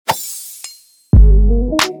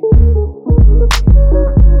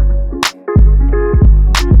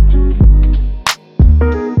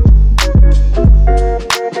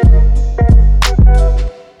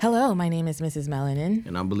Mrs. Melanin.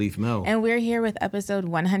 And I'm Belief Mel. And we're here with episode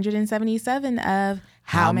 177 of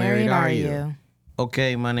How Married Are You?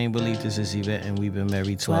 Okay, my name Belief. This is Yvette, and we've been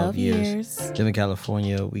married 12 years. Live in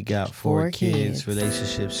California. We got four kids.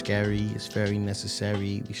 Relationships scary. It's very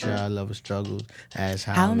necessary. We share our love and struggles as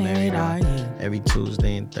How Married Are You? Every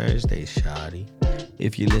Tuesday and Thursday, shawty.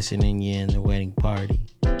 If you're listening, you're in the wedding party.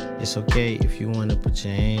 It's okay if you want to put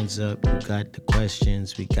your hands up. You got the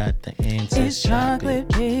questions. We got the answers. It's chocolate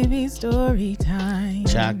baby story time.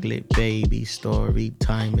 Chocolate baby story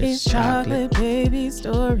time. It's chocolate baby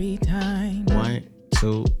story time. 1,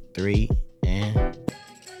 2, 3, and...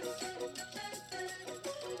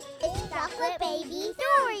 It's chocolate baby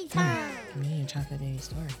story time. Give me your chocolate baby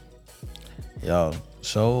story. Yo,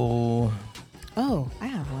 so... Oh, I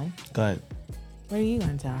have one. Go ahead. What are you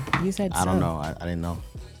going to tell? You said I don't know. I didn't know.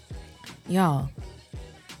 Y'all,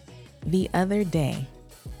 the other day,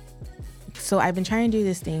 so I've been trying to do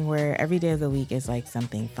this thing where every day of the week is like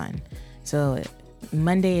something fun. So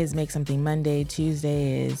Monday is Make Something Monday.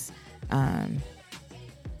 Tuesday is,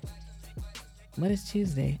 what is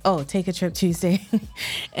Tuesday? Oh, Take a Trip Tuesday.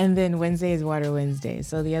 And then Wednesday is Water Wednesday.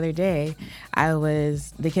 So the other day,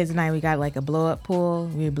 the kids and I, we got like a blow up pool.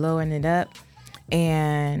 We were blowing it up.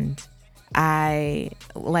 And I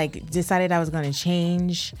decided I was going to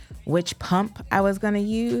change which pump I was going to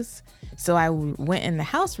use. So I went in the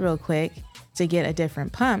house real quick to get a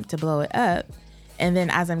different pump to blow it up. And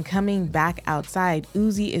then as I'm coming back outside,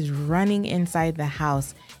 Uzi is running inside the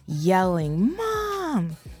house yelling,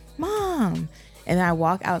 "Mom, Mom." And then I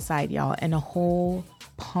walk outside, y'all, and a whole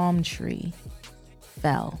palm tree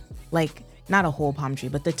fell. Like, not a whole palm tree,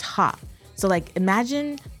 but the top. So like,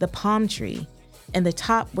 imagine the palm tree and the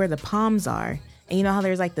top where the palms are. And you know how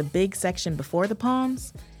there's like the big section before the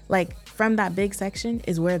palms? Like from that big section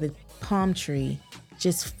is where the palm tree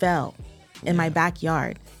just fell in my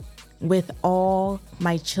backyard with all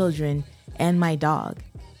my children and my dog.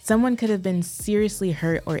 Someone could have been seriously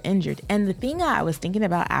hurt or injured. And the thing I was thinking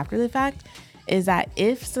about after the fact is that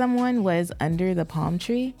if someone was under the palm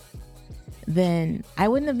tree, then I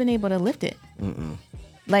wouldn't have been able to lift it.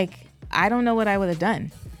 Like, I don't know what I would have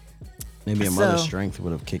done. Maybe a mother's strength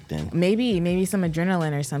would have kicked in. Maybe some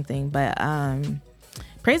adrenaline or something. But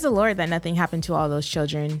praise the Lord that nothing happened to all those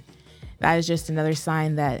children. That is just another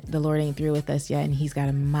sign that the Lord ain't through with us yet, and he's got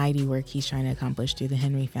a mighty work he's trying to accomplish through the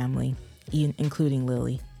Henry family, including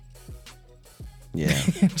Lily. Yeah.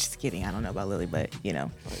 Just kidding. I don't know about Lily, but you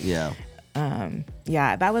know. Yeah.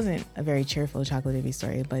 Yeah, that wasn't a very cheerful chocolate baby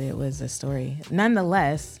story, but it was a story.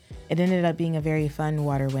 Nonetheless, it ended up being a very fun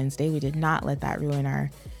Water Wednesday. We did not let that ruin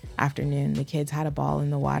our afternoon. The kids had a ball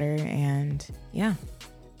in the water, and yeah.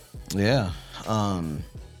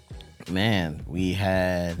 Man, we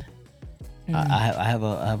had I have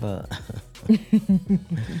a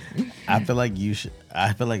I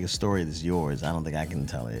feel like a story that's yours. I don't think I can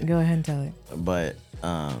tell it. Go ahead and tell it. But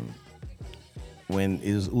when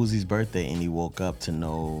it was Uzi's birthday and he woke up to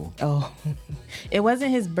know, it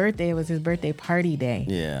wasn't his birthday, it was his birthday party day.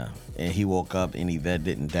 Yeah. And he woke up and Yvette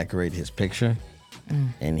didn't decorate his picture.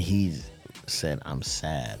 And he said, "I'm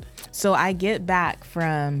sad." So I get back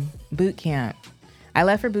from boot camp. I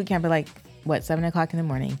left for boot camp at 7 o'clock in the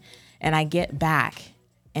morning. And I get back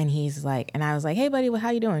and he's like, and I was like, "Hey buddy, how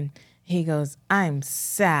you doing?" He goes, "I'm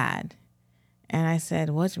sad." And I said,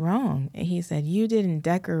 "What's wrong?" And he said, "You didn't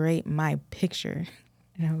decorate my picture."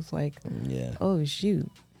 And I was like, "Yeah. Oh shoot."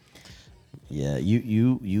 Yeah,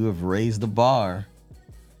 you have raised the bar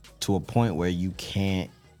to a point where you can't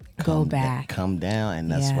go back, come down,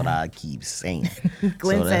 and that's what I keep saying.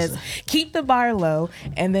 Glenn says, keep the bar low,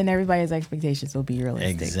 and then everybody's expectations will be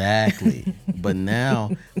realistic. Exactly. But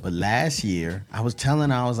last year, I was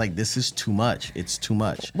like, this is too much. It's too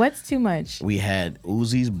much. What's too much? We had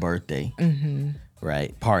Uzi's birthday,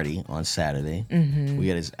 right, party on Saturday. We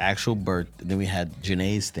had his actual birthday. Then we had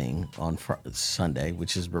Janae's thing on Sunday,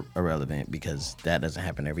 which is irrelevant because that doesn't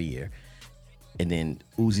happen every year. And then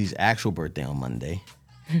Uzi's actual birthday on Monday.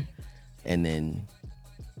 And then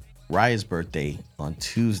Raya's birthday on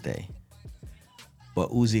Tuesday.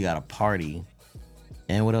 But Uzi got a party.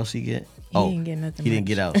 And what else he get? He didn't get nothing. He didn't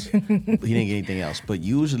get else. He didn't get anything else. But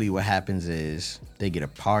usually what happens is they get a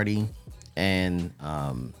party and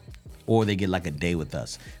or they get like a day with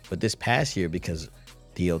us. But this past year, because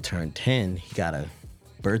Theo turned 10, he got a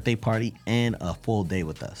birthday party and a full day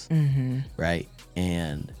with us. Right?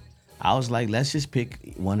 And I was like, let's just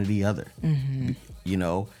pick one or the other. You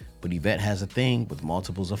know, but Yvette has a thing with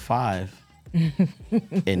multiples of 5.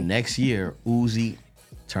 And next year, Uzi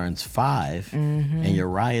turns 5 and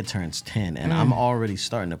Uriah turns 10. And I'm already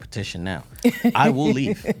starting a petition now. I will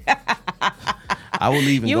leave. I will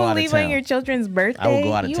leave and You go will out of leave town. on your children's birthday? I will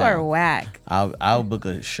go out of you town. are whack. I'll book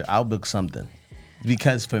I'll book something,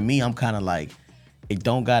 because for me, I'm kind of like, it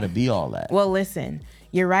don't gotta be all that. Well, listen,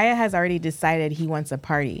 Uriah has already decided he wants a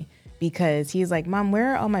party because he's like, Mom,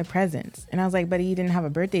 where are all my presents? And I was like, but he didn't have a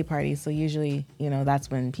birthday party. So usually, that's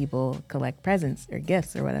when people collect presents or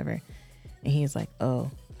gifts or whatever. And he's like, oh,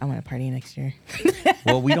 I want a party next year.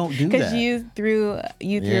 Well, we don't do Because that. you threw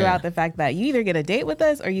Yeah. out the fact that you either get a date with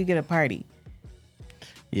us or you get a party.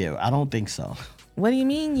 Yeah, I don't think so. What do you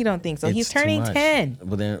mean you don't think so? He's It's too turning much. 10.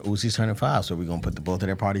 Well, then Uzi's turning 5, so we're gonna put both of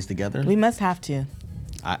their parties together. We must have to.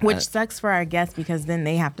 I- Which sucks for our guests because then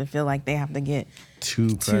they have to feel like they have to get two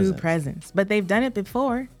two presents. presents. But they've done it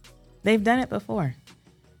before.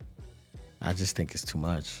 I just think it's too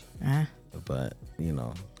much. But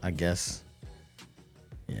I guess,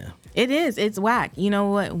 yeah. It is. It's whack. You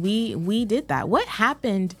know what? We did that. What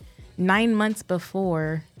happened 9 months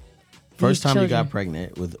before? First these time you got children?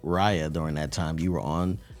 pregnant with Raya, during that time you were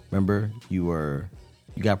on. Remember, you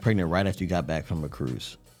got pregnant right after you got back from a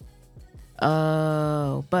cruise.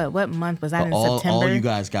 Oh, but what month was that? But In all September. you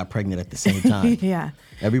guys got pregnant at the same time. Yeah.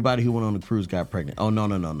 Everybody who went on the cruise got pregnant. Oh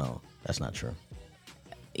no, that's not true.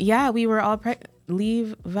 Yeah, we were all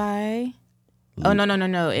Levi. Oh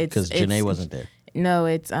no. Because Janae wasn't there. No,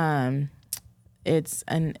 it's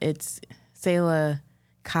Selah,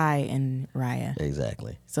 Kai, and Raya.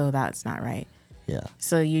 Exactly. So that's not right. Yeah.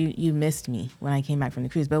 So you missed me when I came back from the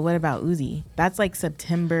cruise. But what about Uzi? That's like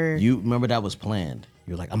September. You remember that was planned.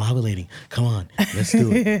 You're like, I'm ovulating. Come on, let's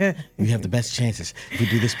do it. You have the best chances if we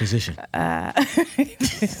do this position.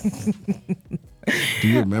 Do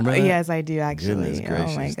you remember that? Yes, I do actually. Goodness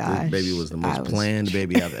gracious. Oh my gosh. This baby was the most planned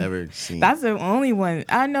baby I've ever seen. That's the only one.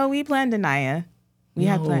 I know we planned Anaya. We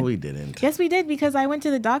had planned. No, we didn't. Yes, we did, because I went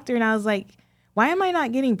to the doctor and I was like, why am I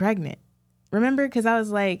not getting pregnant? Remember? Because I was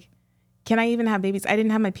like, can I even have babies? I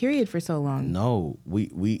didn't have my period for so long. No, we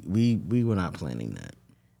were not planning that.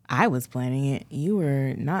 I was planning it. You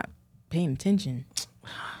were not paying attention.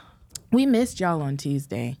 We missed y'all on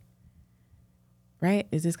Tuesday. Right?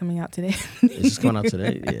 Is this coming out today? It's just going out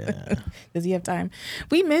today. Yeah. Does he have time?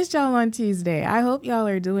 We missed y'all on Tuesday. I hope y'all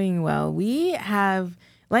are doing well. We have,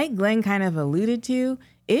 like Glenn kind of alluded to,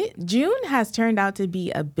 June has turned out to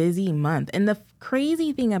be a busy month. And the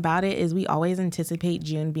crazy thing about it is we always anticipate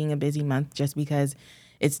June being a busy month just because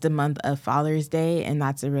it's the month of Father's Day, and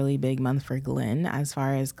that's a really big month for Glenn as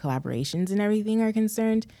far as collaborations and everything are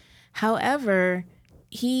concerned. However,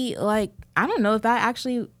 I don't know if that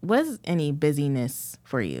actually was any busyness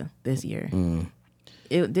for you this year.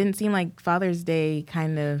 It didn't seem like Father's Day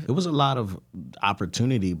kind of. It was a lot of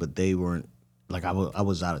opportunity, but they weren't, like, I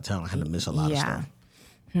was out of town. I had to miss a lot of stuff.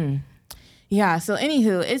 Yeah, so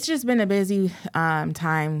anywho, it's just been a busy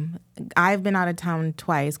time. I've been out of town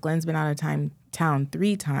twice. Glenn's been out of town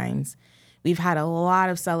 3 times. We've had a lot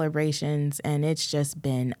of celebrations, and it's just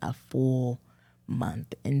been a full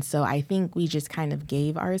month. And so I think we just kind of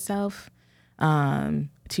gave ourselves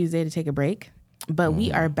Tuesday to take a break. But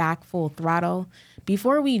we are back full throttle.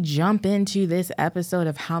 Before we jump into this episode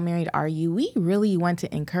of How Married Are You, we really want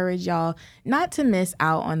to encourage y'all not to miss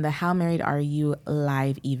out on the How Married Are You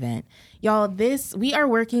live event. Y'all, we are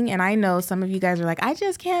working, and I know some of you guys are like, I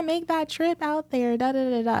just can't make that trip out there,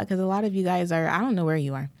 because a lot of you guys are, I don't know where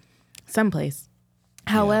you are, someplace.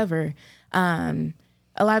 However,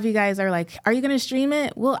 a lot of you guys are like, are you going to stream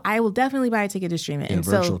it? Well, I will definitely buy a ticket to stream it. A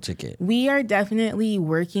virtual ticket. We are definitely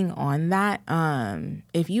working on that.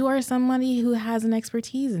 If you are somebody who has an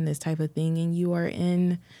expertise in this type of thing and you are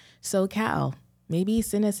in SoCal, maybe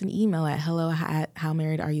send us an email at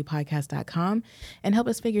hello@howmarriedareyoupodcast.com and help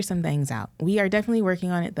us figure some things out. We are definitely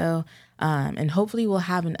working on it, though, and hopefully we'll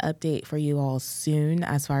have an update for you all soon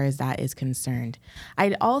as far as that is concerned.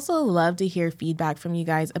 I'd also love to hear feedback from you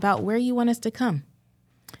guys about where you want us to come.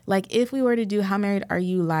 Like, if we were to do How Married Are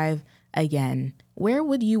You live again, where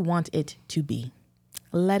would you want it to be?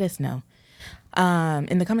 Let us know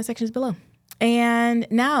in the comment sections below. And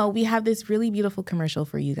now we have this really beautiful commercial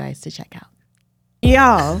for you guys to check out.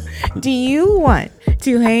 Y'all, do you want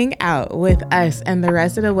to hang out with us and the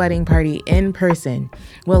rest of the wedding party in person?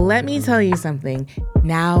 Well, let me tell you something.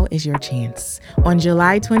 Now is your chance. On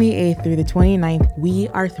July 28th through the 29th, we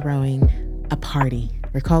are throwing a party.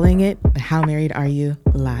 We're calling it the How Married Are You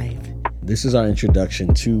Live. This is our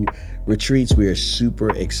introduction to retreats. We are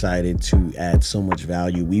super excited to add so much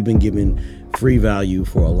value. We've been giving free value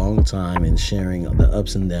for a long time and sharing the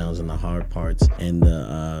ups and downs and the hard parts and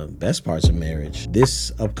the best parts of marriage.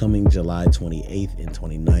 This upcoming July 28th and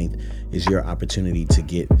 29th is your opportunity to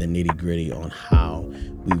get the nitty gritty on how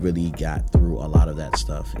we really got through a lot of that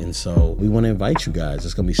stuff. And so we want to invite you guys.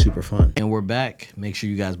 It's going to be super fun. And we're back. Make sure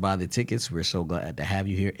you guys buy the tickets. We're so glad to have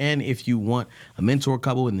you here. And if you want a mentor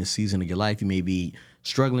couple in this season of your life, you may be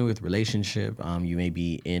struggling with relationship. You may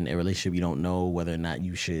be in a relationship you don't know whether or not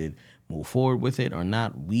you should move forward with it or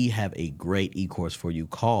not. We have a great e-course for you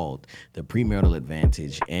called the Premarital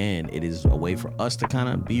Advantage, and it is a way for us to kind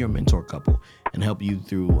of be your mentor couple and help you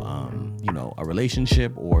through a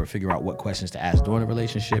relationship or figure out what questions to ask during a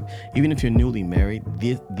relationship. Even if you're newly married,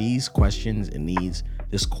 these questions and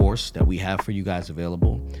this course that we have for you guys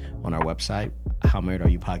available on our website,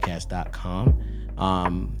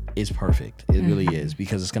 howmarriedareyoupodcast.com, is perfect. It really is,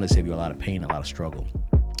 because it's going to save you a lot of pain, a lot of struggle.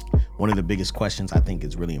 One of the biggest questions I think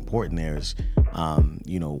is really important there is,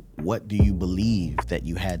 what do you believe that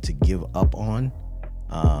you had to give up on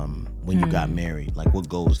when you got married? Like, what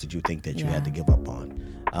goals did you think that you had to give up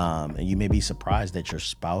on? And you may be surprised that your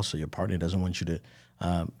spouse or your partner doesn't want you to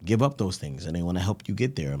give up those things, and they want to help you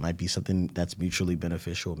get there. It might be something that's mutually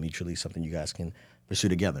beneficial, mutually something you guys can pursue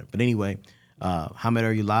together. But anyway, How Married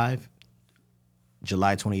Are You Live,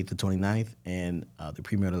 July 28th to 29th, and the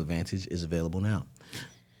Premarital Advantage is available now.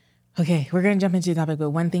 Okay, we're going to jump into the topic,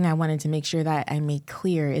 but one thing I wanted to make sure that I make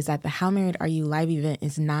clear is that the How Married Are You Live event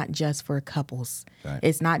is not just for couples. Right.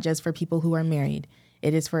 It's not just for people who are married.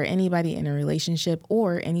 It is for anybody in a relationship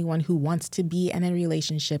or anyone who wants to be in a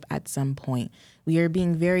relationship at some point. We are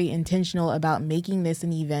being very intentional about making this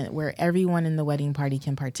an event where everyone in the wedding party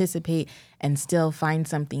can participate and still find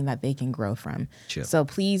something that they can grow from. Chill. So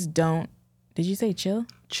please don't, did you say chill?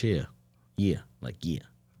 Chill. Yeah. Like, yeah.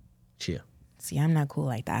 Chill. See, I'm not cool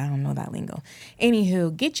like that. I don't know that lingo.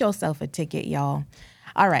 Anywho, get yourself a ticket, y'all.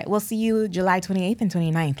 All right, we'll see you July 28th and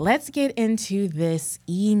 29th. Let's get into this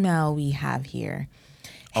email we have here.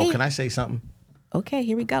 Oh, Hey. can I say something? Okay,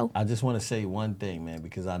 here we go. I just want to say one thing, man,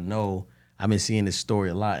 because I know I've been seeing this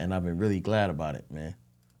story a lot, and I've been really glad about it, man.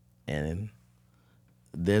 And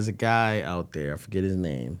there's a guy out there, I forget his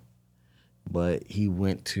name, but he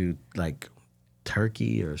went to, like,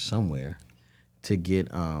 Turkey or somewhere to get,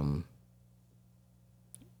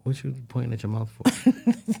 what you pointing at your mouth for?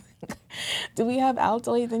 Do we have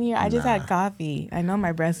Altoids in here? I just had coffee. I know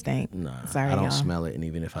my breath stank. Nah, Sorry, I don't y'all. smell it, and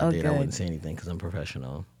even if I did, I good. wouldn't say anything because I'm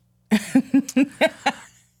professional.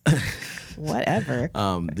 Whatever.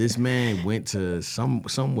 This man went to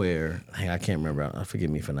somewhere. I can't remember. Forgive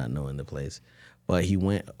me for not knowing the place, but he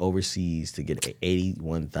went overseas to get an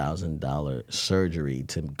 $81,000 surgery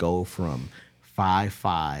to go from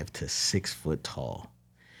 5'5" to 6 foot tall,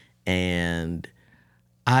 and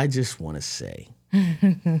I just want to say,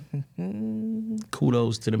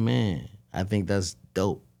 kudos to the man. I think that's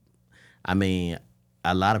dope. I mean,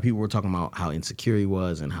 a lot of people were talking about how insecure he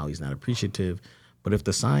was and how he's not appreciative. But if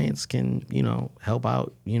the science can, help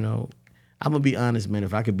out, I'm going to be honest, man.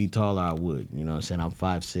 If I could be taller, I would. You know what I'm saying? I'm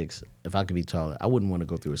 5'6". If I could be taller, I wouldn't want to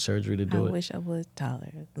go through a surgery to do I it. wish I was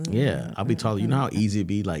taller. Yeah, I'll be taller. You know how easy it'd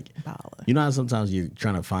be? Like, Baller. you know how sometimes you're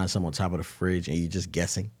trying to find something on top of the fridge and you're just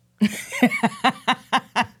guessing?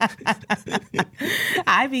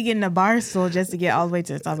 I be getting a bar stool just to get all the way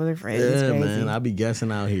to the top of the fridge. It's Yeah, crazy. man. I'll be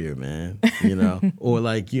guessing out here, man. Or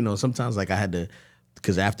like, sometimes like I had to,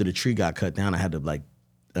 because after the tree got cut down, I had to like,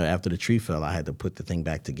 after the tree fell, I had to put the thing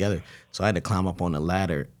back together. So I had to climb up on the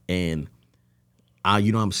ladder, and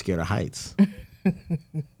I'm scared of heights.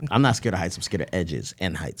 I'm not scared of heights. I'm scared of edges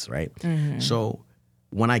and heights, right? Mm-hmm. So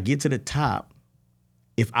when I get to the top,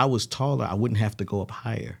 if I was taller, I wouldn't have to go up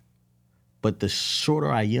higher. But the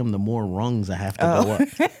shorter I am, the more rungs I have to go up.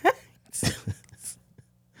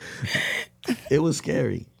 It was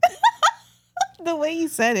scary. The way you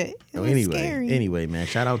said it. It was scary. Anyway, man,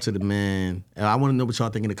 shout out to the man. I want to know what y'all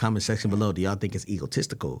think in the comment section below. Do y'all think it's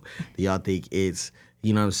egotistical? Do y'all think it's,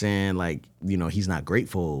 you know what I'm saying, like, he's not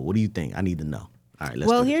grateful? What do you think? I need to know. All right, let's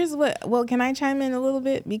Well, do this. can I chime in a little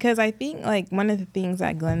bit? Because I think, like, one of the things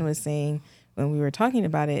that Glenn was saying when we were talking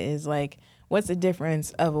about it is, like, what's the difference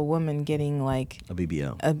of a woman getting, like, A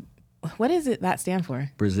BBL. What is it that stand for?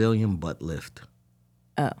 Brazilian butt lift.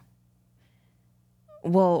 Oh.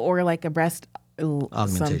 Well, or like a breast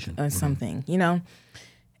Augmentation. something,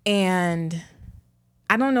 And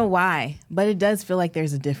I don't know why, but it does feel like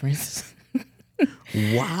there's a difference.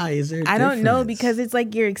 Why is there a I don't know, difference? because it's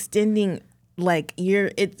like you're extending, like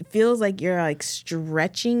it feels like you're like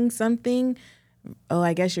stretching something. Oh,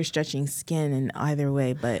 I guess you're stretching skin in either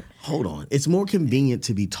way, but Hold on. It's more convenient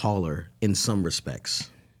to be taller in some respects.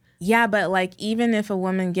 Yeah, but like even if a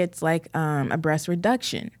woman gets like a breast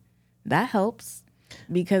reduction, that helps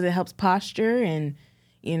because it helps posture and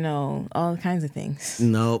all kinds of things.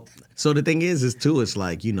 No. So the thing is too, it's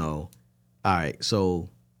like, all right, so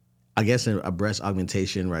I guess in a breast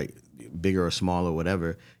augmentation, right, bigger or smaller,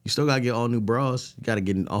 whatever, you still gotta get all new bras. You gotta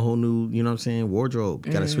get a whole new, wardrobe.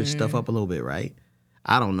 You gotta switch stuff up a little bit, right?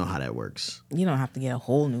 I don't know how that works. You don't have to get a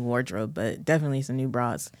whole new wardrobe, but definitely some new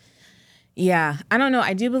bras. Yeah, I don't know.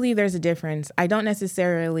 I do believe there's a difference. I don't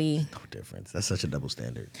necessarily. No difference. That's such a double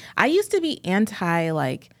standard. I used to be anti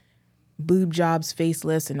like boob jobs,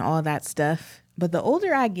 facelifts, and all that stuff. But the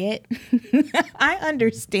older I get, I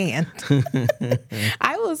understand.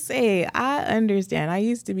 I will say I understand. I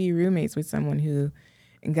used to be roommates with someone who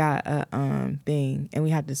got a thing, and we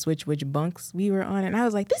had to switch which bunks we were on, and I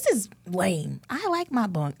was like, "This is lame. I like my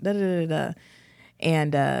bunk." Da da da da.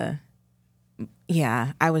 And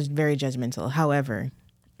yeah, I was very judgmental. However,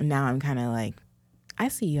 now I'm kind of like, I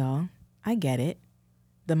see y'all. I get it.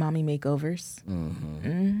 The mommy makeovers.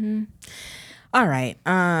 All right.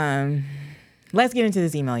 Let's get into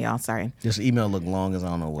this email, y'all. Sorry. This email look long as I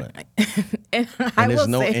don't know what. and there's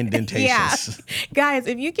no indentations. Yeah. Guys,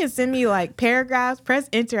 if you can send me like paragraphs, press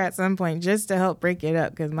enter at some point just to help break it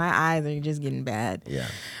up because my eyes are just getting bad. Yeah.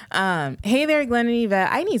 Hey there, Glenn and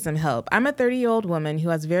Yvette. I need some help. I'm a 30-year-old woman who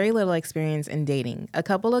has very little experience in dating. A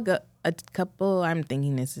couple, I'm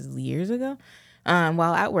thinking this is years ago,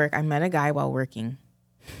 while at work, I met a guy while working.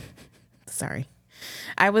 Sorry.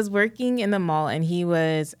 I was working in the mall and he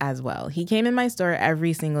was as well. He came in my store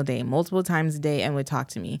every single day, multiple times a day, and would talk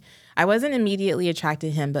to me. I wasn't immediately attracted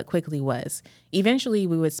to him, but quickly was. Eventually,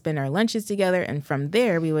 we would spend our lunches together, and from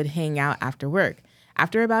there, we would hang out after work.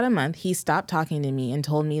 After about a month, he stopped talking to me and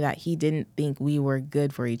told me that he didn't think we were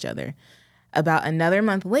good for each other. About another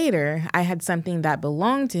month later, I had something that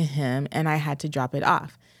belonged to him, and I had to drop it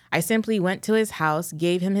off. I simply went to his house,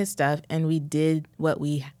 gave him his stuff, and we did what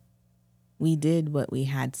we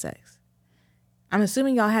had sex. I'm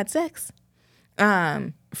assuming y'all had sex.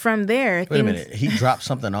 From there, wait a minute. He dropped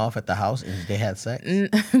something off at the house and they had sex?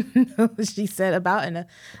 No, she said about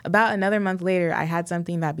another month later, I had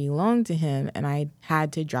something that belonged to him and I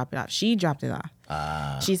had to drop it off. She dropped it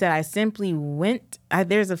off. She said, I simply went,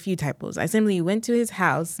 there's a few typos. I simply went to his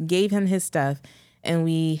house, gave him his stuff, and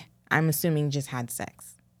I'm assuming just had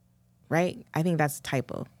sex. Right? I think that's a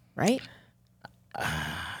typo, right?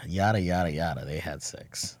 Yada, yada, yada. They had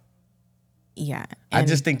sex. Yeah. I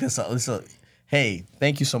just think this hey,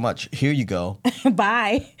 thank you so much. Here you go.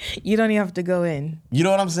 Bye. You don't even have to go in. You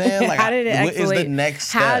know what I'm saying? Like, how did it what is the next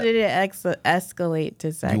step? How did it escalate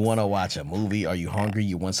to sex? You want to watch a movie? Are you hungry?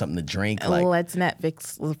 You want something to drink? Like, let's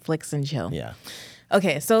Netflix and chill. Yeah.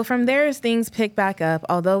 Okay, so from there, as things pick back up,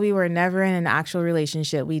 although we were never in an actual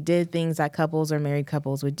relationship, we did things that couples or married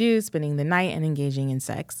couples would do, spending the night and engaging in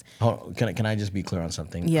sex. Hold on, can I just be clear on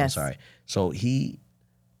something? Yes. I'm sorry. So he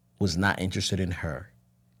was not interested in her,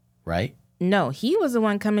 right? No, he was the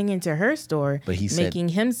one coming into her store, but he said, making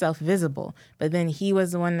himself visible. But then he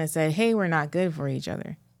was the one that said, hey, we're not good for each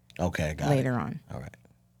other. Okay, got later it. on. All right.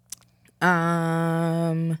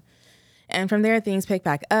 And from there, things pick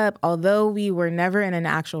back up. Although we were never in an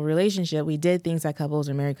actual relationship, we did things that couples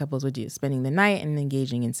or married couples would do, spending the night and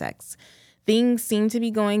engaging in sex. Things seemed to be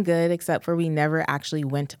going good, except for we never actually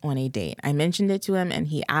went on a date. I mentioned it to him, and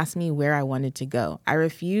he asked me where I wanted to go. I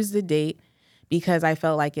refused the date because I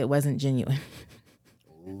felt like it wasn't genuine.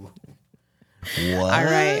 What? All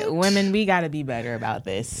right, women, we got to be better about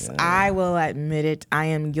this. Yeah. I will admit it. I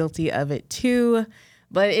am guilty of it, too.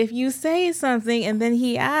 But if you say something and then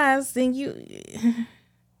he asks, then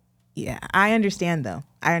yeah, I understand though.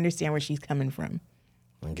 I understand where she's coming from.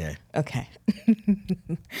 Okay.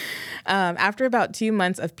 After about 2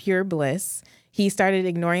 months of pure bliss, he started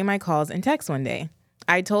ignoring my calls and texts one day.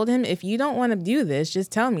 I told him, if you don't want to do this,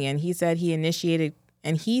 just tell me. And he said he initiated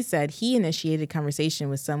conversation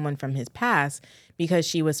with someone from his past because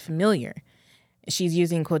she was familiar. She's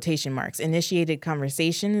using quotation marks. Initiated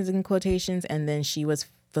conversation is in quotations, and then she was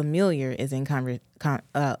familiar is in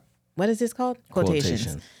what is this called?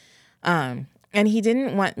 Quotations. And he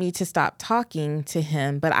didn't want me to stop talking to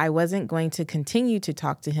him, but I wasn't going to continue to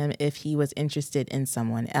talk to him if he was interested in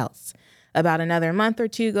someone else. About another month or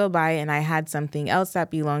two go by, and I had something else that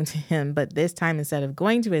belonged to him, but this time, instead of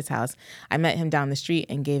going to his house, I met him down the street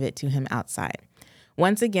and gave it to him outside.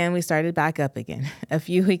 Once again, we started back up again. A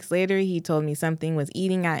few weeks later, he told me something was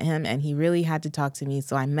eating at him and he really had to talk to me,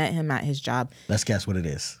 so I met him at his job. Let's guess what it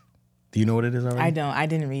is. Do you know what it is already? I don't. I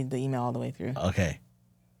didn't read the email all the way through. Okay.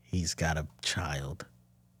 He's got a child.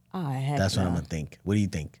 Oh, heck That's no. what I'm going to think. What do you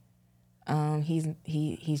think?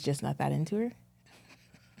 He's just not that into her.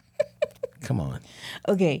 Come on.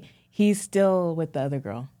 Okay, he's still with the other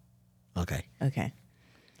girl. Okay. Okay.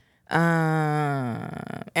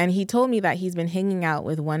 And he told me that he's been hanging out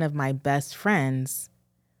with one of my best friends.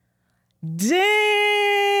 Dang!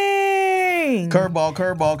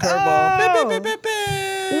 Curveball. Oh. Beep, beep, beep,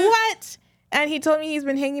 beep. What? And he told me he's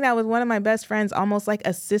been hanging out with one of my best friends, almost like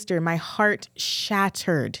a sister. My heart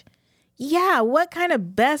shattered. Yeah, what kind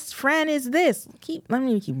of best friend is this? Let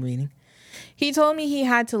me keep reading. He told me he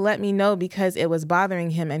had to let me know because it was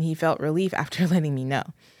bothering him and he felt relief after letting me know.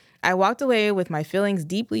 I walked away with my feelings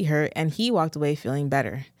deeply hurt and he walked away feeling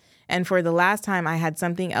better. And for the last time, I had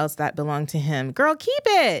something else that belonged to him. Girl, keep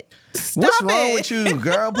it. Stop What's wrong it. with you,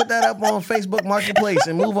 girl? Put that up on Facebook Marketplace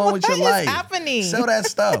and move on with your What is life. happening? Sell that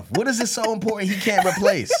stuff. What is it so important he can't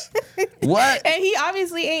replace? What? And he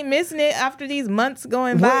obviously ain't missing it after these months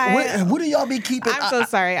going by. What do y'all be keeping? I'm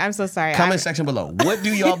so sorry. Comment section below. What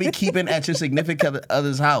do y'all be keeping at your significant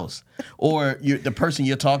other's house or the person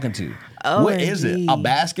you're talking to? Oh, what is it? A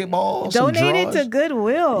basketball? Donate it drawers? to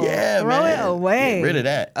Goodwill. Yeah, Throw man. it away. Get rid of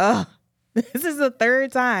that. Ugh. This is the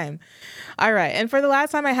third time. All right. And for the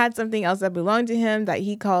last time, I had something else that belonged to him that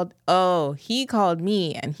he called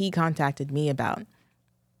me and he contacted me about.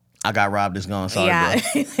 I got robbed. It's gone. Sorry, Yeah, bro.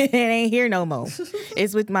 it ain't here no more.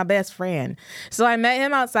 It's with my best friend. So I met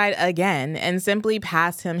him outside again and simply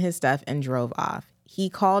passed him his stuff and drove off.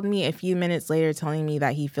 He called me a few minutes later telling me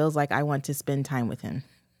that he feels like I want to spend time with him.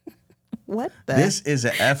 What the? This is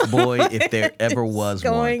an F-boy if there ever was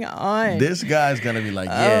one. What's going on? This guy's going to be like,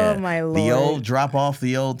 yeah, Oh, my the Lord. old drop off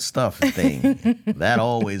the old stuff thing. That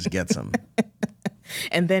always gets him.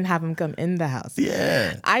 And then have him come in the house.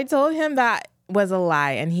 Yeah. I told him that was a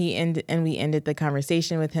lie, and we ended the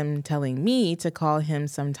conversation with him telling me to call him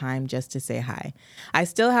sometime just to say hi. I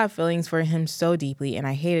still have feelings for him so deeply, and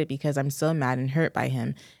I hate it because I'm so mad and hurt by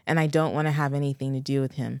him, and I don't want to have anything to do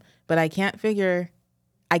with him. But I can't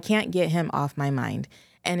get him off my mind.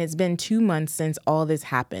 And it's been 2 months since all this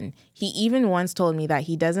happened. He even once told me that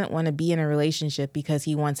he doesn't want to be in a relationship because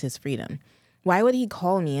he wants his freedom. Why would he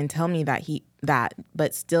call me and tell me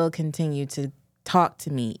but still continue to talk to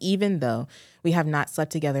me, even though we have not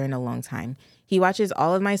slept together in a long time? He watches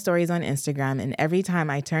all of my stories on Instagram, and every time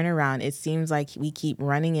I turn around, it seems like we keep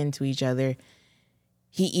running into each other.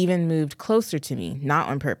 He even moved closer to me, not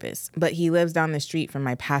on purpose, but he lives down the street from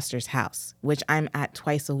my pastor's house, which I'm at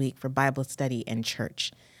twice a week for Bible study and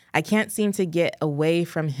church. I can't seem to get away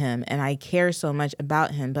from him, and I care so much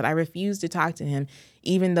about him, but I refuse to talk to him,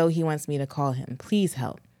 even though he wants me to call him. Please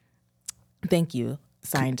help. Thank you.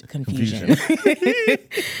 Signed, Confusion.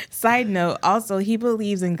 Side note, also, he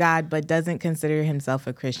believes in God, but doesn't consider himself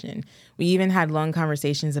a Christian. We even had long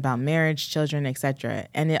conversations about marriage, children, etc.,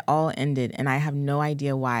 and it all ended, and I have no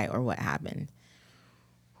idea why or what happened.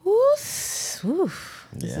 This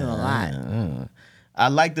is a lot. I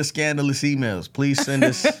like the scandalous emails. Please send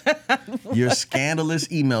us your scandalous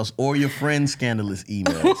emails or your friends' scandalous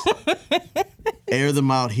emails. Air them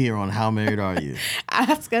out here on How Married Are You?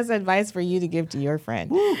 Ask us advice for you to give to your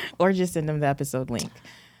friend. Or just send them the episode link.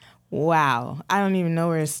 Wow. I don't even know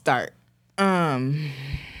where to start. My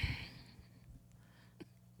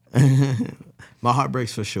heart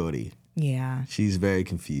breaks for Shorty. Yeah. She's very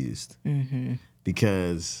confused.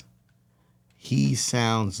 Because he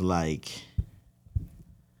sounds like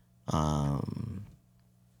a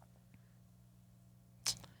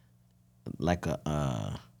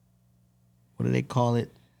what do they call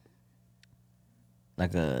it?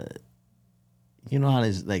 Like you know how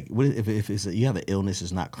there's like, what if it's you have an illness,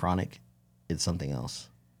 it's not chronic, it's something else.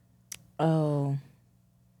 Oh.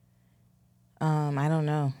 I don't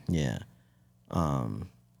know. Yeah.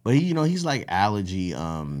 But he's like allergy.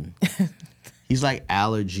 He's like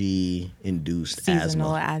allergy induced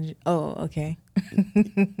Seasonal asthma. Oh, okay.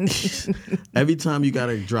 Every time you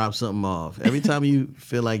gotta drop something off, every time you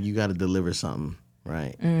feel like you gotta deliver something,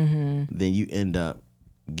 right? Then you end up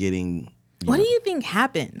getting. What do you think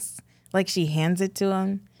happens? Like she hands it to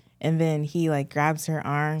him, and then he like grabs her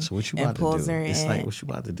arm So what you and about pulls to do? her It's in. like, what you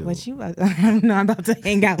about to do? I'm not about to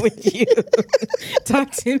hang out with you.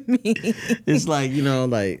 Talk to me. It's like,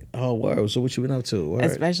 like, oh, word. So what you been up to? Word.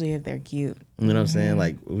 Especially if they're cute. You know what I'm saying?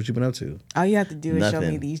 Like, what you been up to? All you have to do is show me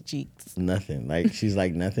Nothing. these cheeks. Nothing. Like, she's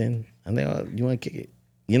like, nothing. And then, you want to kick it?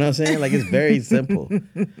 You know what I'm saying? Like, it's very simple.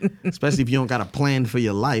 Especially if you don't got a plan for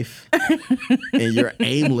your life and you're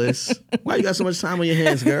aimless. Why you got so much time on your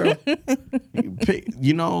hands, girl?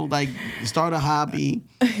 Like, start a hobby,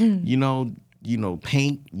 paint.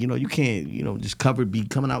 You can't, just be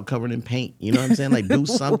coming out covered in paint. You know what I'm saying? Like, do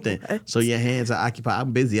something so your hands are occupied.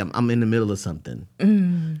 I'm busy. I'm in the middle of something.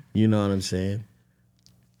 You know what I'm saying?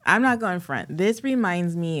 I'm not going front. This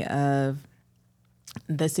reminds me of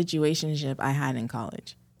the situationship I had in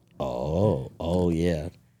college. Oh yeah.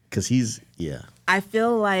 Cause yeah. I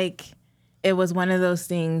feel like it was one of those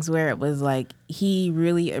things where it was like he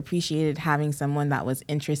really appreciated having someone that was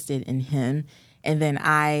interested in him. And then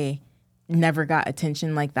I never got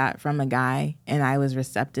attention like that from a guy, and I was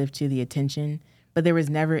receptive to the attention. But there was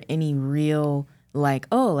never any real like,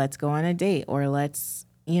 oh, let's go on a date or let's,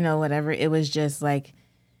 whatever. It was just like,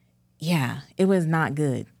 yeah, it was not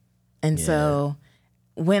good. And so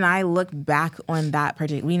when I look back on that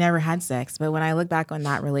particular, we never had sex, but when I look back on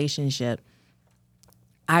that relationship,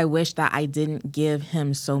 I wish that I didn't give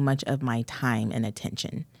him so much of my time and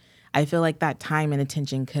attention. I feel like that time and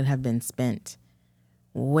attention could have been spent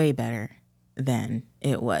way better than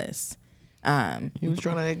it was. He was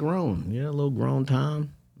trying to act grown. Yeah, a little grown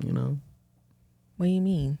time, What do you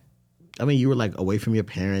mean? I mean, you were like away from your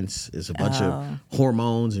parents. It's a bunch of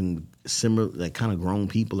hormones and similar, like kind of grown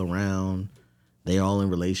people around. They all in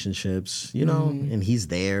relationships, and he's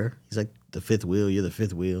there. He's like the fifth wheel. You're the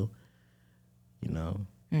fifth wheel. Y'all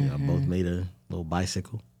both made a little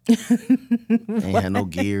bicycle. Ain't had no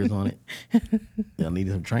gears on it. Y'all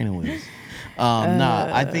needed some training wheels.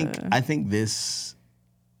 I think this.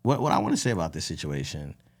 What I want to say about this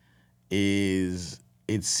situation is,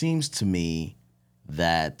 it seems to me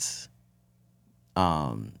that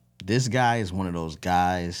this guy is one of those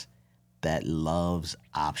guys that loves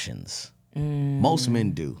options. Most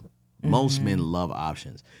men do. Most men love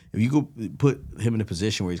options. If you could put him in a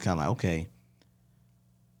position where he's kind of like, okay,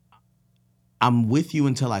 I'm with you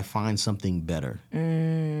until I find something better,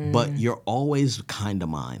 but you're always kind of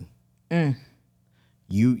mine. I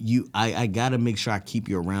gotta make sure I keep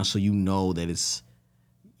you around so you know that it's,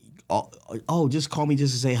 just call me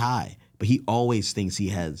just to say hi. But he always thinks he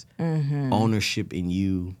has ownership in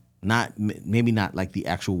you. Maybe not like the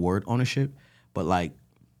actual word ownership, but like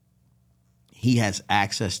he has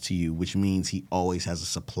access to you, which means he always has a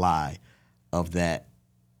supply of that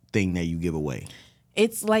thing that you give away.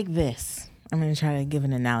 It's like this. I'm going to try to give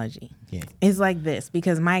an analogy. Yeah. It's like this,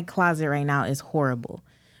 because my closet right now is horrible.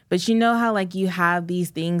 But you know how like you have these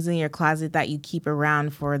things in your closet that you keep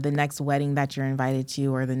around for the next wedding that you're invited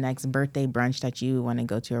to, or the next birthday brunch that you want to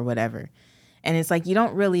go to, or whatever. And it's like you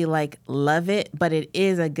don't really like love it, but it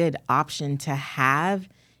is a good option to have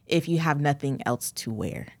if you have nothing else to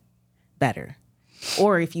wear better.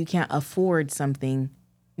 Or if you can't afford something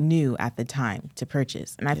new at the time to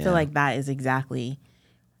purchase. And I feel like that is exactly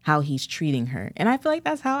how he's treating her. And I feel like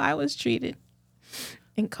that's how I was treated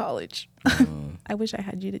in college. I wish I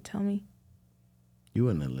had you to tell me. You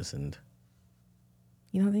wouldn't have listened.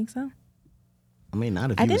 You don't think so? I mean,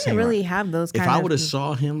 not if I you didn't really have those kind of... If I would have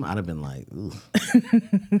saw him, I'd have been like, ooh.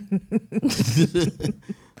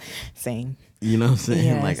 Same. You know what I'm saying?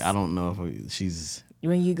 Yes. Like, I don't know if she's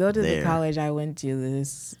When you go to there. the college I went to,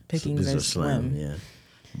 this Pickings or Slim. Yeah.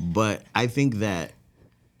 But I think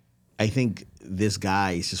this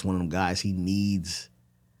guy is just one of them guys. He needs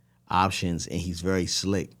options, and he's very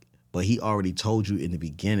slick. But he already told you in the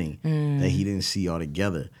beginning that he didn't see y'all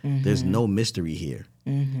together. There's no mystery here.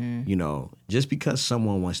 Just because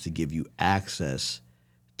someone wants to give you access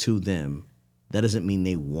to them, that doesn't mean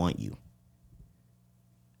they want you.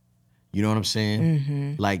 You know what I'm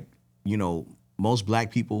saying? Like, most black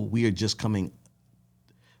people, we are just coming.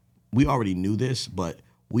 We already knew this, but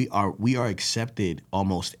we are accepted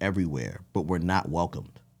almost everywhere, but we're not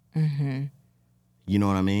welcomed. You know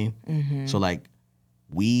what I mean? So like,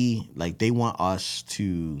 they want us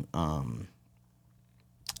to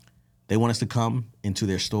come into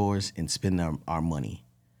their stores and spend our money.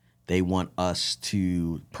 They want us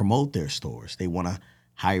to promote their stores. They want to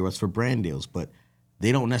hire us for brand deals, but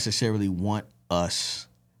they don't necessarily want us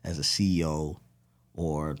as a CEO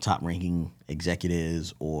or top ranking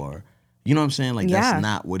executives, or, you know what I'm saying? Like, that's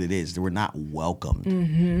not what it is. We're not welcomed.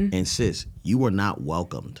 And sis, you are not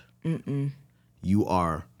welcomed. You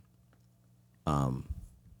are accepted.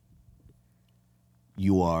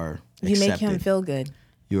 You make him feel good.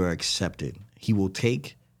 You are accepted. He will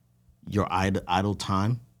take your idle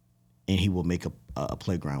time and he will make a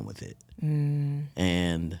playground with it.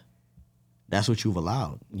 And that's what you've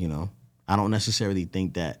allowed, I don't necessarily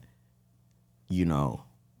think that,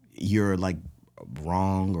 you're like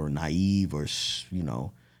wrong or naive or,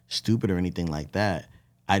 stupid or anything like that.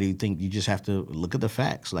 I do think you just have to look at the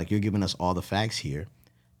facts. Like, you're giving us all the facts here.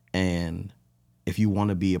 And if you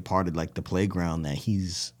want to be a part of like the playground that he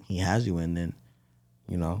has you in, then,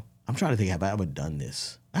 I'm trying to think, have I ever done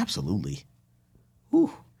this? Absolutely.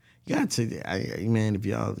 Whew. You got to, man, if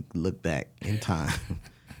y'all look back in time,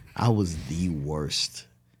 I was the worst.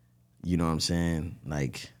 You know what I'm saying?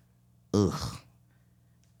 Like, ugh.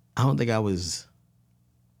 I don't think I was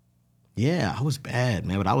Yeah, I was bad,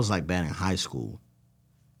 man. But I was like bad in high school.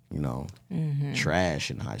 You know,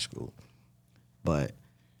 trash in high school. But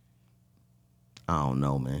I don't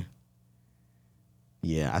know, man.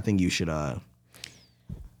 Yeah, I think you should.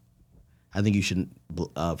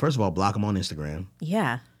 First of all, block him on Instagram.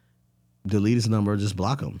 Yeah. Delete his number. Just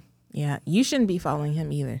block him. Yeah. You shouldn't be following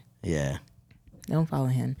him either. Yeah. Don't follow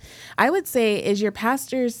him. I would say, is your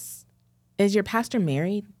pastor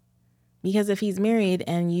married? Because if he's married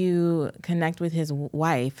and you connect with his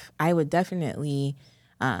wife, I would definitely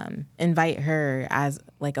invite her as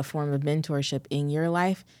like a form of mentorship in your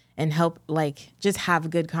life and help like just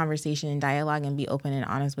have good conversation and dialogue and be open and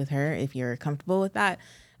honest with her if you're comfortable with that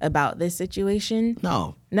about this situation.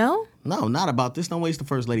 No, not about this. Don't waste the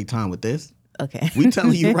first lady time with this. Okay. We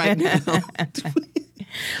telling you right now.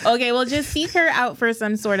 Okay, well, just seek her out for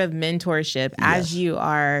some sort of mentorship as you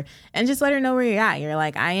are, and just let her know where you're at. You're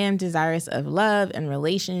like, I am desirous of love and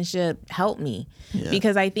relationship. Help me. Yeah.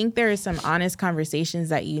 Because I think there are some honest conversations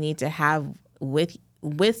that you need to have with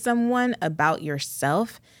someone about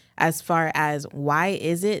yourself as far as why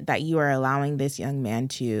is it that you are allowing this young man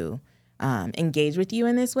to engage with you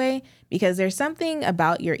in this way, because there's something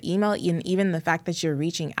about your email and even the fact that you're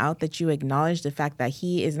reaching out, that you acknowledge the fact that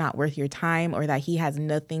he is not worth your time or that he has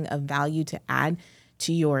nothing of value to add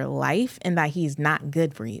to your life and that he's not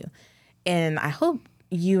good for you. And I hope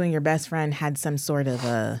you and your best friend had some sort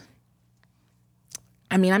of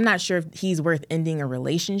I'm not sure if he's worth ending a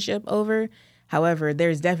relationship over. However,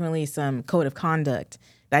 there's definitely some code of conduct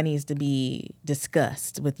that needs to be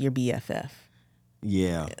discussed with your BFF.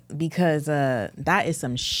 Yeah. Because that is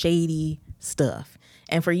some shady stuff.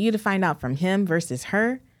 And for you to find out from him versus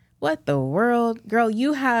her, what the world? Girl,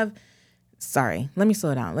 you have... Sorry, let me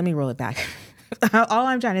slow down. Let me roll it back. All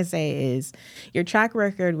I'm trying to say is your track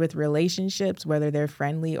record with relationships, whether they're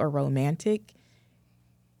friendly or romantic,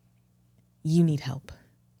 you need help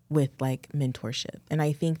with like mentorship. And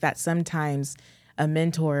I think that sometimes a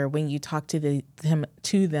mentor, when you talk to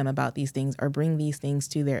them about these things or bring these things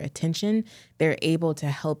to their attention, they're able to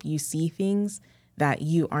help you see things that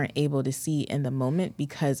you aren't able to see in the moment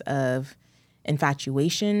because of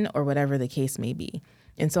infatuation or whatever the case may be.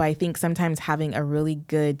 And so I think sometimes having a really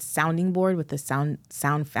good sounding board with a sound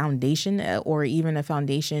foundation or even a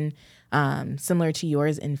foundation similar to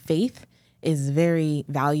yours in faith is very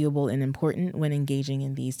valuable and important when engaging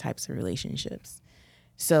in these types of relationships.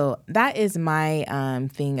 So that is my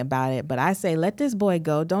thing about it. But I say, let this boy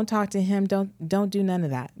go. Don't talk to him. Don't do none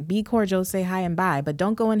of that. Be cordial, say hi and bye. But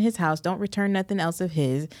don't go in his house. Don't return nothing else of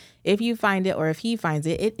his. If you find it or if he finds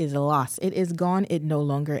it, it is lost. It is gone. It no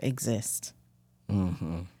longer exists.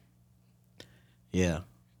 Mm-hmm. Yeah.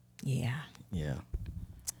 Yeah. Yeah.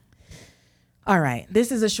 All right.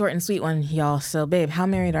 This is a short and sweet one, y'all. So, babe, how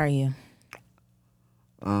married are you?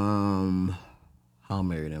 How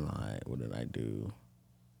married am I? What did I do?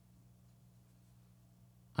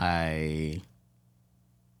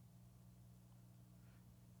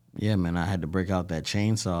 Yeah, man, I had to break out that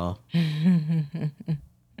chainsaw.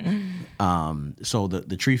 So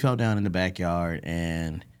the tree fell down in the backyard,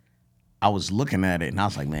 and I was looking at it, and I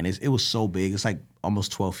was like, man, it was so big. It's like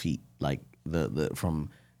almost 12 feet, like the from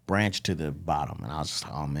branch to the bottom. And I was just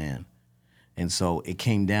like, oh, man. And so it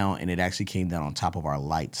came down, and it actually came down on top of our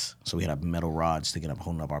lights. So we had a metal rod sticking up,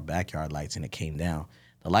 holding up our backyard lights, and it came down.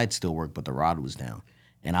 The lights still worked, but the rod was down.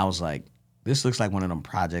 And I was like, this looks like one of them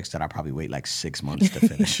projects that I probably wait like 6 months to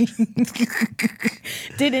finish.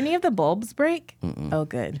 Did any of the bulbs break? Mm-mm. Oh,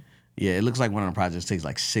 good. Yeah, it looks like one of the projects takes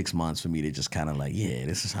like 6 months for me to just kind of like, yeah,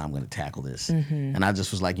 this is how I'm going to tackle this. Mm-hmm. And I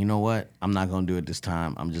just was like, you know what? I'm not going to do it this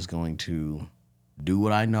time. I'm just going to do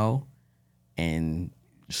what I know and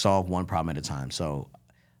solve one problem at a time. So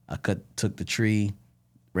I took the tree,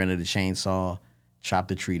 rented a chainsaw, chopped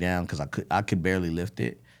the tree down because I could barely lift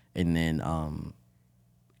it, and then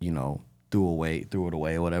threw it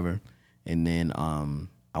away or whatever. And then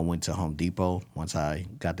I went to Home Depot once I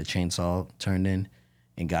got the chainsaw turned in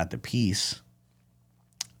and got the piece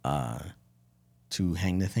to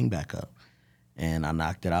hang the thing back up. And I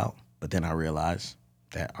knocked it out, but then I realized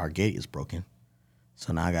that our gate is broken.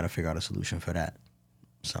 So now I got to figure out a solution for that.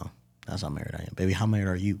 So that's how married I am. Baby, how married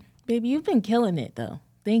are you? Baby, you've been killing it, though.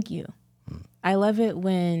 Thank you. I love it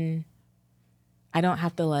when I don't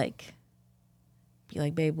have to, like, be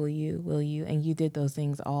like, babe, will you? And you did those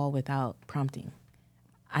things all without prompting.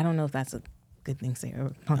 I don't know if that's good things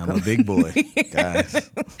there. I'm a big boy, guys.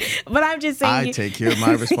 But I'm just saying, I take care of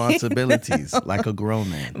my responsibilities like a grown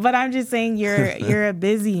man. but I'm just saying you're a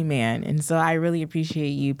busy man, and so I really appreciate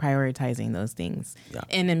you prioritizing those things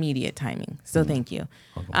in immediate timing. So thank you.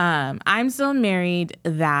 I'm so married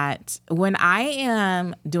that when I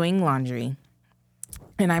am doing laundry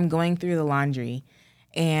and I'm going through the laundry,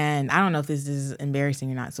 and I don't know if this is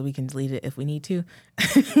embarrassing or not, so we can delete it if we need to.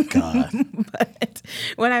 God. But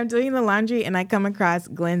when I'm doing the laundry and I come across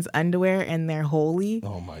Glenn's underwear and they're holy,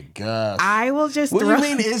 Oh my gosh. I will just What do throw. you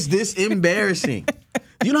mean is this embarrassing?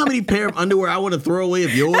 Do you know how many pair of underwear I want to throw away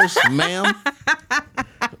of yours, ma'am?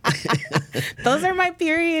 Those are my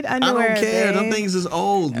period I underwear. don't care. Babe. Them things is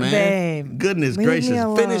old, man. Babe, Goodness leave me gracious.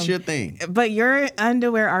 alone. Finish your thing. But your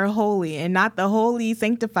underwear are holy, and not the holy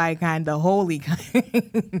sanctified kind, the holy kind.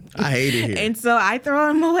 I hate it here. And so I throw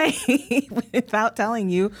them away without telling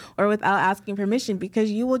you or without asking permission,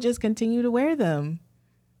 because you will just continue to wear them.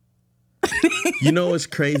 You know what's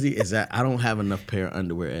crazy is that I don't have enough pair of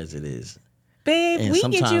underwear as it is. Babe, And we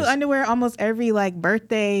get you sometimes- underwear almost every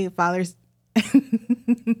birthday, Father's.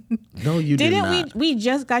 No, you did Didn't not. we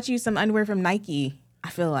just got you some underwear from Nike? I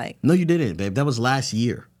feel like. No, you didn't, babe. That was last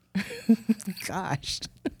year. Gosh.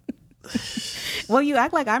 Well, you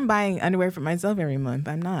act like I'm buying underwear for myself every month.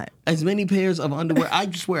 I'm not. As many pairs of underwear. I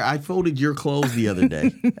swear, I folded your clothes the other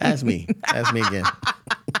day. Ask me. Ask me again.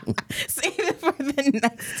 Save it for the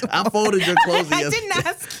next one. I folded your clothes the I other didn't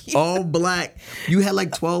ask you. All black. You had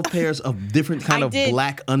like 12 pairs of different kind I of did.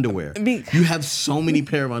 black underwear. You have so many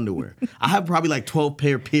pair of underwear. I have probably like 12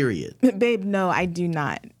 pair, period. Babe, no, I do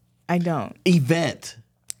not. I don't. Yvette.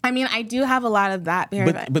 I mean, I do have a lot of that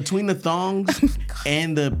pair. But between the thongs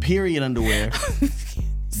and the period underwear,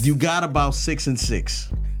 you got about 6 and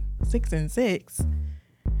 6. 6 and 6.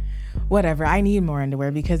 Whatever. I need more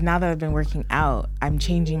underwear because now that I've been working out, I'm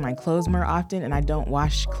changing my clothes more often and I don't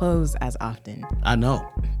wash clothes as often. I know.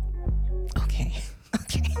 Okay.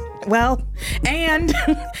 Okay. Well, and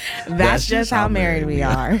that's just how married we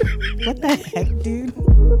are. What the heck, dude?